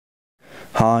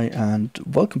Hi and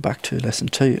welcome back to lesson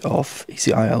 2 of Easy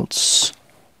IELTS.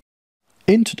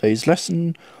 In today's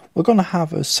lesson we're going to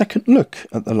have a second look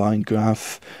at the line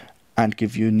graph and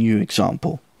give you a new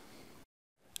example.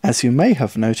 As you may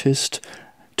have noticed,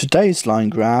 today's line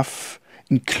graph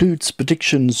includes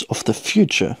predictions of the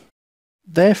future.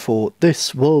 Therefore,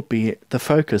 this will be the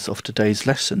focus of today's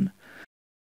lesson.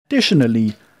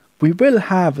 Additionally, we will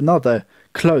have another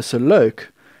closer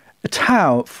look at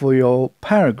how, for your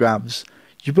paragraphs,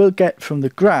 you will get from the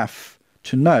graph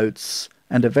to notes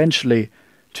and eventually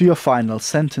to your final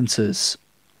sentences.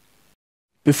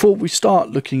 Before we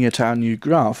start looking at our new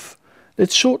graph,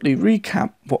 let's shortly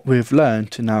recap what we've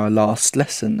learned in our last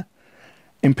lesson,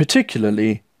 in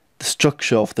particularly the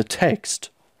structure of the text.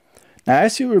 Now,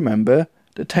 as you remember,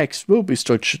 the text will be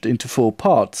structured into 4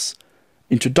 parts: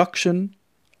 introduction,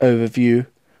 overview,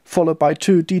 followed by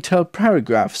 2 detailed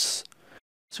paragraphs.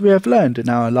 As we have learned in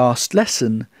our last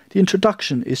lesson, the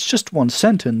introduction is just one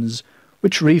sentence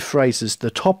which rephrases the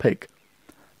topic.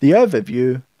 The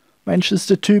overview mentions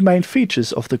the 2 main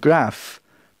features of the graph,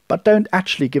 but don't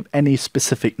actually give any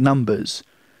specific numbers,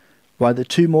 while the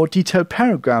 2 more detailed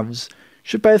paragraphs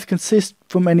should both consist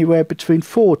from anywhere between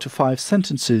 4 to 5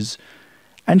 sentences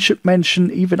and should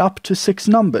mention even up to 6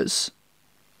 numbers.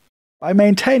 By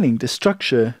maintaining this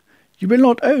structure, you will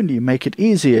not only make it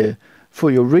easier for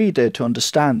your reader to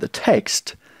understand the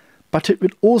text, but it will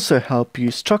also help you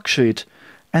structure it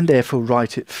and therefore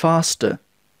write it faster.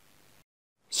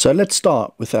 So let's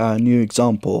start with our new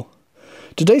example.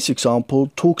 Today's example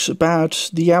talks about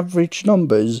the average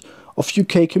numbers of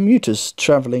UK commuters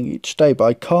travelling each day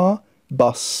by car,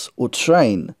 bus or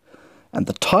train, and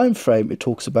the time frame it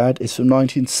talks about is from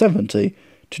 1970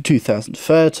 to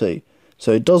 2030,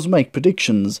 so it does make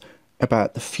predictions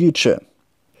about the future.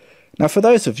 Now, for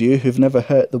those of you who've never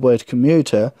heard the word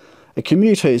commuter, a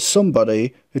commuter is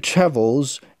somebody who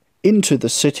travels into the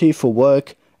city for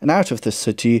work and out of the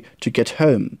city to get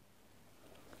home.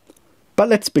 But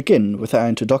let's begin with our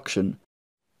introduction.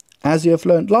 As you have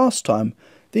learned last time,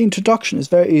 the introduction is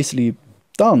very easily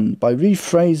done by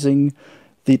rephrasing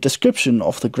the description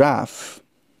of the graph.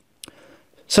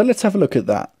 So let's have a look at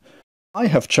that. I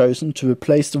have chosen to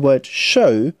replace the word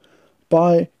show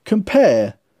by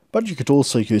compare, but you could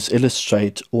also use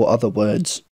illustrate or other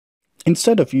words.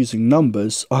 Instead of using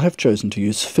numbers, I have chosen to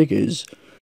use figures.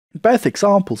 In both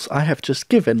examples I have just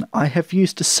given, I have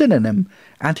used a synonym,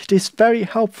 and it is very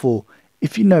helpful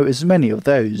if you know as many of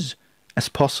those as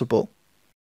possible.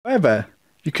 However,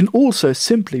 you can also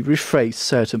simply rephrase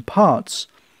certain parts.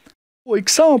 For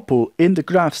example, in the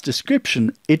graph's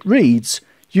description, it reads,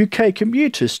 UK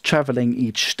commuters travelling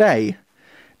each day.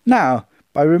 Now,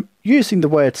 by using the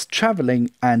words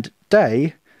travelling and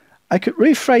day, I could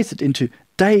rephrase it into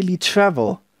daily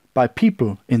travel by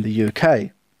people in the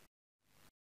UK.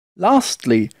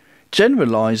 Lastly,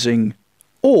 generalizing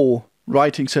or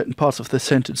writing certain parts of the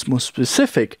sentence more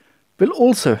specific will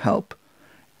also help.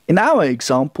 In our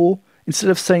example,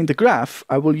 instead of saying the graph,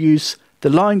 I will use the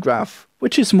line graph,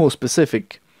 which is more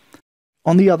specific.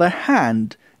 On the other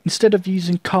hand, instead of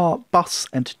using car, bus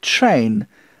and train,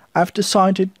 I've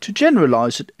decided to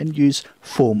generalize it and use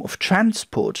form of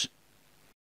transport.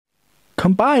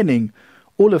 Combining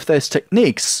all of those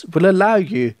techniques will allow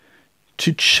you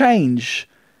to change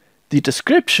the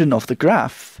description of the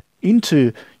graph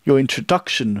into your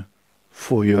introduction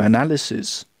for your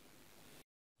analysis.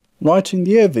 Writing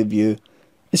the overview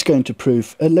is going to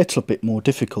prove a little bit more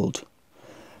difficult.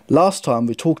 Last time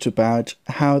we talked about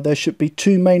how there should be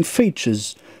 2 main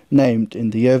features named in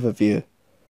the overview.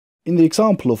 In the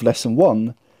example of lesson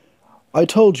 1, I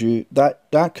told you that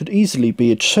that could easily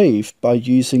be achieved by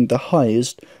using the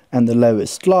highest and the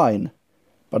lowest line.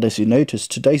 But as you notice,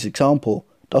 today's example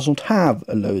doesn't have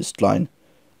a lowest line.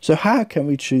 So how can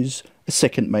we choose a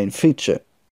second main feature?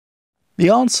 The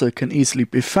answer can easily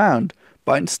be found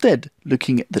by instead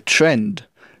looking at the trend,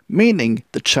 meaning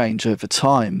the change over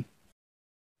time.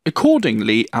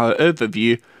 Accordingly, our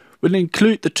overview will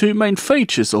include the 2 main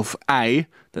features of A,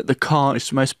 that the car is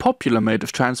the most popular mode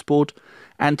of transport,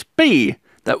 and B,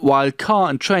 that while car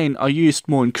and train are used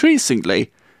more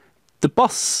increasingly, the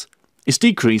bus is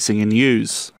decreasing in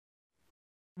use. To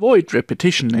avoid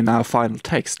repetition in our final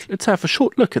text, let's have a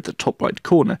short look at the top right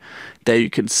corner. There you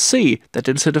can see that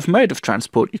instead of mode of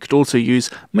transport, you could also use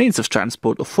means of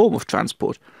transport or form of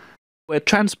transport, where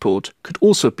transport could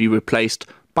also be replaced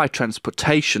by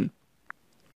transportation.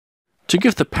 To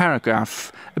give the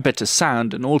paragraph a better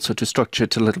sound and also to structure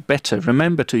it a little better,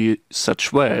 remember to use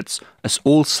such words as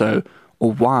also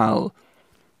or while.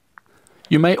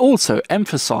 You may also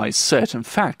emphasize certain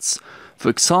facts, for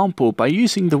example by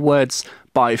using the words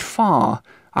by far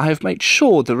I have made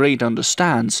sure the reader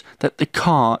understands that the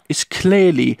car is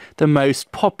clearly the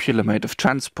most popular mode of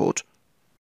transport.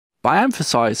 By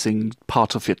emphasizing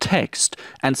part of your text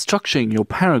and structuring your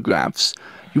paragraphs,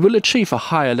 you will achieve a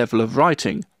higher level of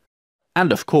writing.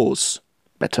 And of course,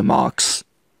 better marks.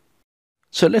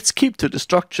 So let's keep to the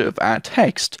structure of our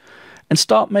text and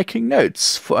start making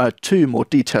notes for our 2 more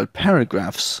detailed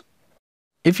paragraphs.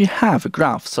 If you have a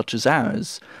graph such as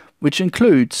ours, which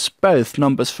includes both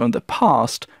numbers from the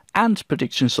past and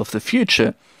predictions of the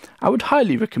future, I would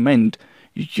highly recommend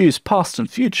you use past and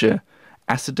future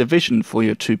as a division for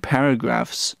your 2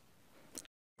 paragraphs.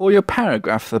 For your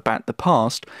paragraph about the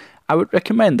past, I would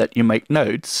recommend that you make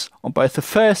notes on both the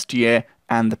first year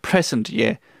and the present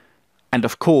year, and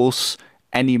of course,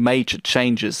 any major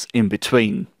changes in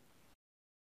between.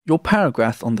 Your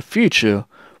paragraph on the future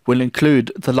will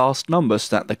include the last numbers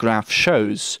that the graph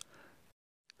shows.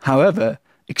 However,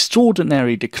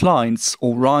 extraordinary declines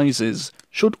or rises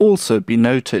should also be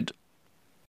noted.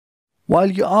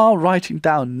 While you are writing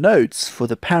down notes for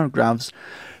the paragraphs,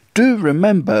 do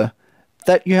remember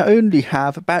that you only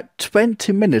have about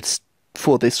 20 minutes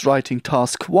for this writing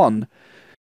task 1.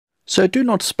 So do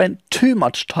not spend too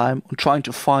much time on trying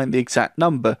to find the exact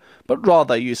number, but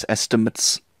rather use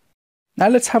estimates. Now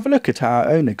let's have a look at our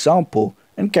own example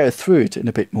and go through it in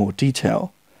a bit more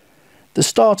detail. The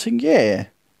starting year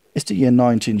is the year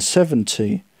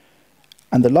 1970,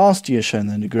 and the last year shown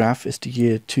in the graph is the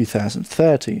year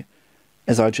 2030.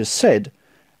 As I just said,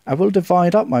 I will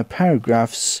divide up my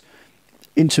paragraphs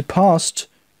into past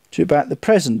to about the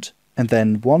present, and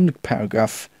then 1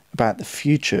 paragraph about the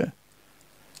future.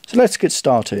 So let's get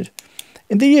started.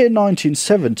 In the year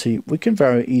 1970, we can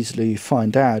very easily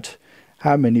find out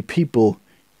how many people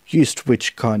used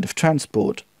which kind of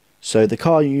transport. So the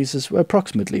car users were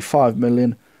approximately 5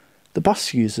 million, the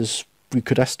bus users we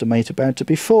could estimate about to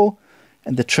be 4,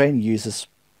 and the train users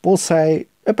will say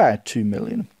about 2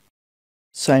 million.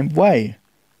 Same way,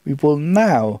 we will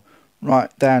now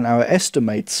write down our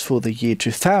estimates for the year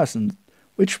 2000,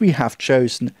 which we have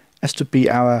chosen as to be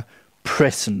our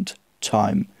present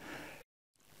time.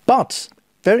 But,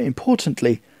 very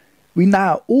importantly, we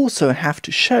now also have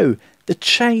to show the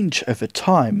change over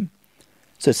time.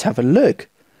 So let's have a look.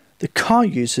 The car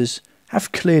users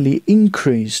have clearly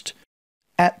increased.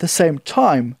 At the same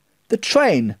time, the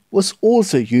train was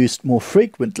also used more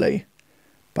frequently.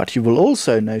 But you will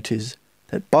also notice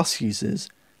that bus users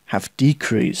have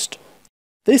decreased.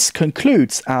 This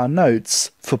concludes our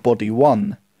notes for body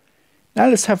 1. Now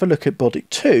let's have a look at body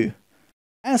 2.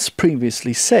 As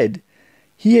previously said,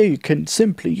 here you can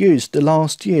simply use the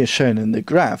last year shown in the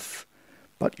graph,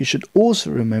 but you should also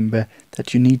remember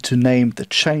that you need to name the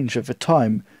change over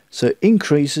time, so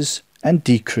increases and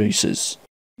decreases.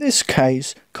 In this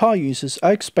case, car users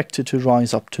are expected to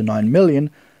rise up to 9 million,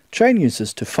 train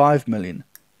users to 5 million,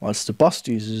 whilst the bus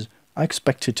users are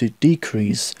expected to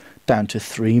decrease down to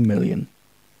 3 million.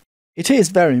 It is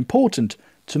very important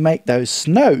to make those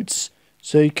notes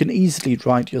so you can easily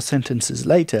write your sentences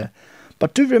later,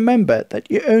 but do remember that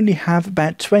you only have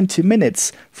about 20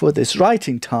 minutes for this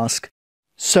writing task,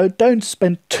 so don't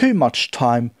spend too much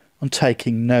time on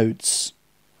taking notes.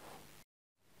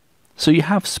 So you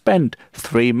have spent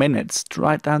 3 minutes to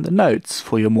write down the notes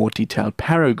for your more detailed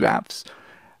paragraphs,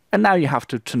 and now you have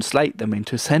to translate them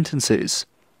into sentences.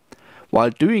 While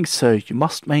doing so, you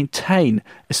must maintain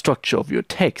a structure of your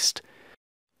text.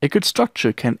 A good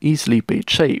structure can easily be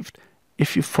achieved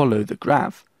if you follow the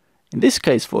graph. In this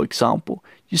case, for example,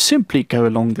 you simply go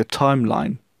along the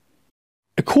timeline.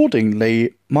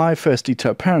 Accordingly, my first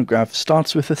detailed paragraph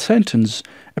starts with a sentence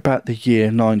about the year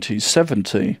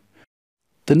 1970.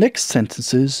 The next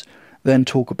sentences then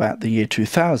talk about the year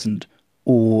 2000,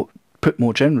 or put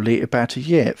more generally, about a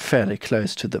year fairly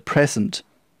close to the present.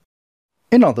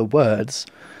 In other words,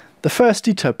 the first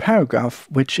detailed paragraph,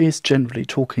 which is generally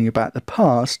talking about the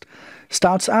past,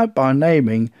 starts out by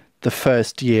naming the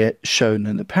first year shown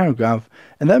in the paragraph,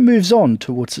 and then moves on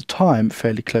towards a time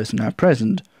fairly close in our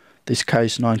present, this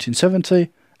case 1970,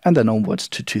 and then onwards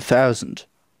to 2000.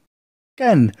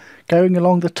 Again, going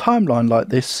along the timeline like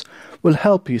this will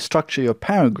help you structure your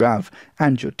paragraph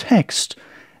and your text,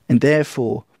 and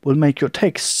therefore will make your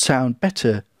text sound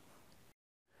better.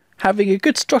 Having a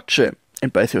good structure in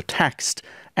both your text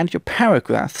and your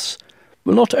paragraphs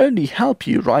will not only help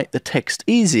you write the text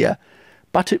easier,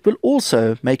 but it will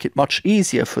also make it much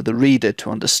easier for the reader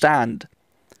to understand.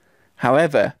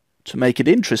 However, to make it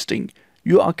interesting,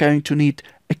 you are going to need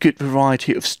a good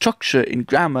variety of structure in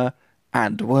grammar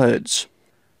and words.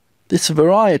 This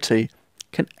variety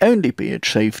can only be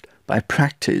achieved by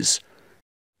practice.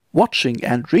 Watching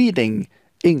and reading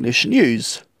English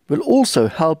news will also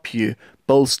help you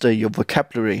bolster your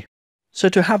vocabulary. So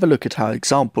to have a look at our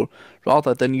example,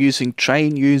 rather than using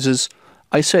train users,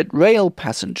 I said rail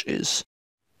passengers.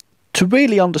 To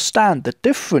really understand the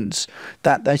difference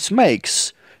that this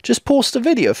makes, just pause the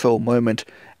video for a moment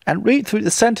and read through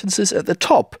the sentences at the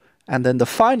top and then the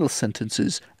final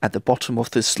sentences at the bottom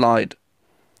of this slide.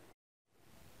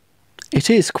 It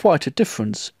is quite a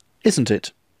difference, isn't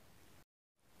it?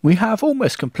 We have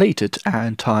almost completed our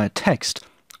entire text.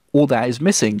 All that is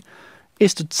missing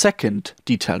is the second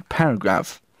detailed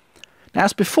paragraph. Now,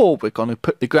 as before, we're going to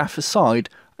put the graph aside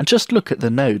and just look at the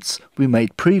notes we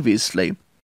made previously.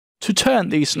 To turn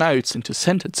these notes into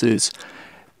sentences,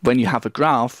 when you have a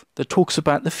graph that talks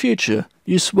about the future,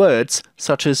 use words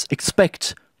such as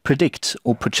expect, predict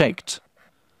or project.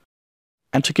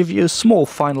 And to give you a small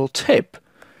final tip,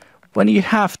 when you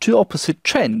have two opposite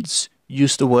trends,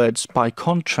 use the words by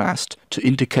contrast to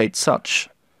indicate such.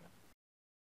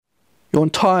 Your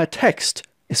entire text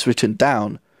is written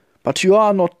down, but you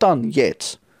are not done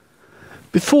yet.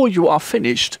 Before you are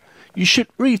finished, you should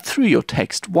read through your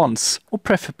text once or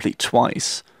preferably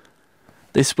twice.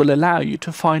 This will allow you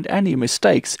to find any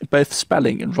mistakes in both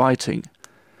spelling and writing.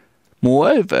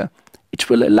 Moreover, it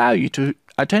will allow you to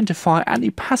identify any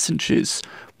passages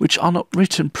which are not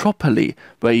written properly,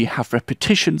 where you have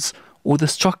repetitions or the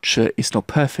structure is not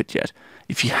perfect yet.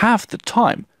 If you have the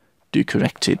time, do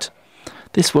correct it.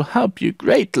 This will help you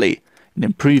greatly in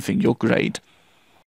improving your grade.